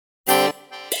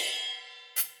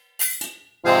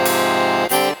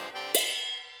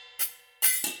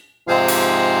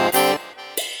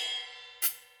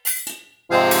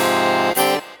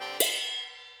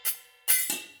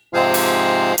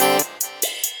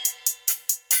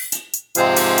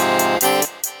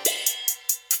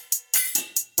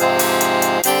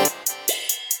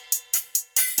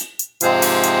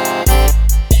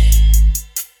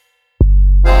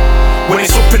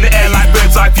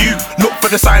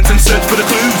the signs and search for the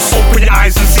clues. Open your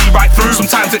eyes and see right through.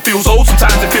 Sometimes it feels old,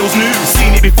 sometimes it feels new.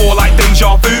 Seen it before like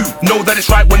deja vu. Know that it's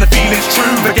right when the feeling's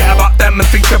true. Forget about them and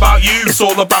think about you. It's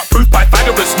all about proof,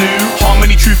 Pythagoras knew.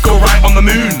 Harmony, truth go right on the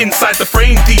moon. Inside the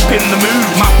frame, deep in the mood.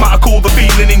 Mathematical, the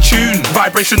feeling in tune.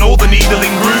 Vibrational, the needle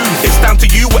in groove. It's down to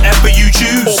you, whatever you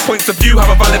choose. All points of view have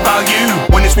a valid value.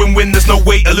 When it's win-win, there's no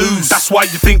way to lose. That's why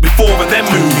you think before and then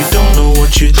move. You don't know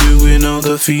what you're doing, all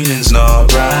the feeling's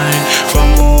not right. From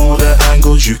all the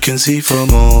angles you can see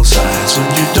from all sides.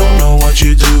 And you don't know what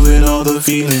you're doing, all the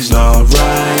feeling's not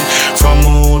right. From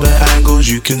all the angles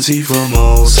you can see from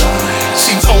all sides.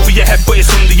 Seems over your head but it's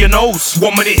under your nose.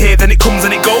 1 minute here then it comes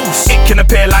and it goes. It can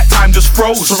appear like time just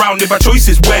froze. Surrounded by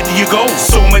choices, where do you go?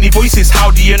 So many voices,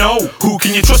 how do you know? Who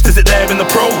can you trust, is it there in the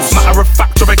pros? Matter of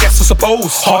fact or I guess I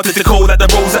suppose. Hard to decode like the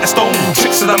rose at a stone.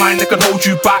 Tricks of the mind that can hold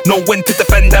you back. Know when to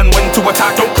defend and when to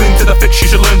attack. Don't cling to the fix, you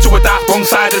should learn to adapt. Wrong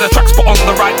side of the tracks but on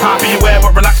the right path. Be aware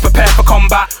but relax, prepare for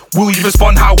combat. Will you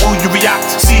respond, how will you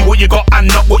react? See what you got and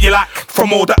not what you lack.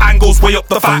 From all the angles, weigh up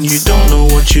the facts. When you don't know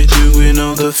what you're doing,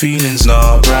 all the feeling's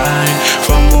not right.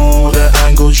 From all the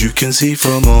angles you can see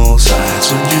from all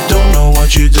sides. When you don't know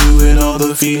what you're doing, all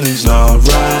the feeling's not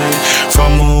right.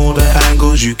 From all the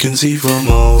angles you can see from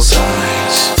all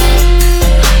sides.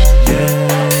 Yeah.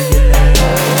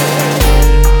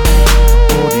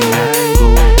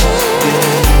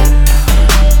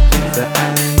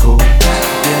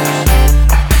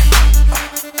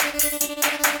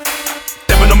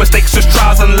 Mistakes, just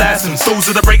trials and lessons. Those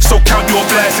are the breaks, so count your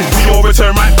blessings. We all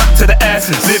return right back to the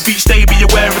essence. Live each day, be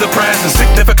aware of the present.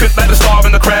 Significant like the star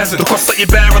in the crescent. The cross that you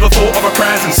bear are the thought of a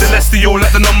present. Celestial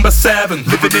like the number 7.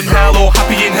 Living in hell or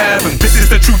happy in heaven. This is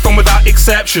the truth and without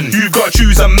exception. You've got to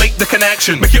choose and make the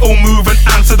connection. Make it all move and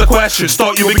answer the question.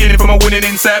 Start your beginning from a winning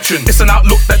inception. It's an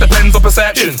outlook that depends on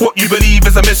perception. What you believe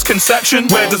is a misconception.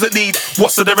 Where does it lead?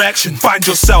 What's the direction? Find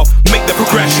yourself, make the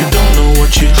progression. You don't know what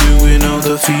you're doing, all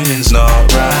the feeling's not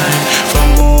right.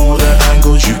 From all the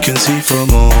angles you can see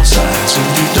from all sides.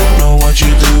 And you don't know what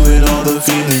you're doing, all the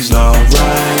feeling's not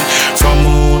right. From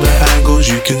all the angles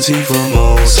you can see from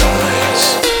all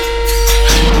sides.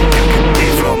 You can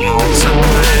see from all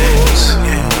sides.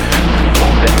 Yeah.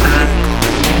 All the angles,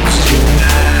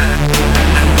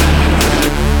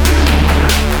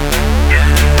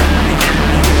 yeah.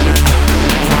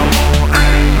 From all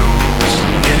angles,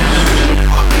 yeah.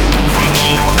 From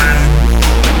all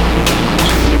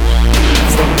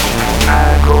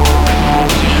angles.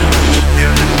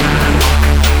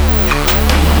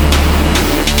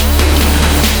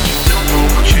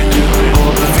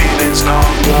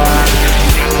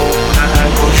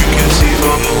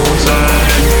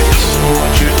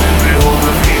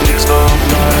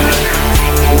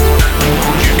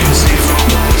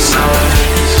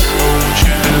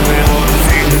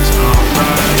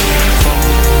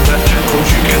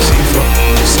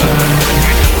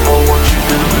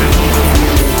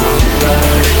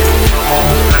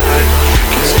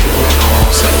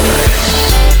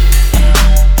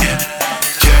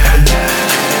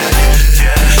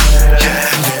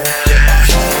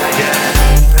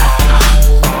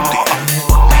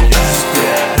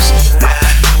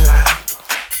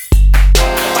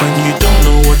 When you don't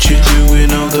know what you're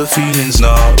doing, all the feeling's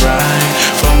not right.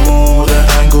 From all the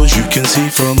angles you can see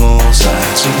from all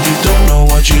sides. When you don't know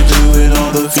what you're doing,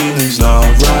 all the feeling's not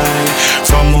right.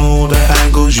 From all the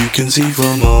angles you can see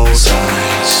from all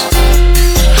sides.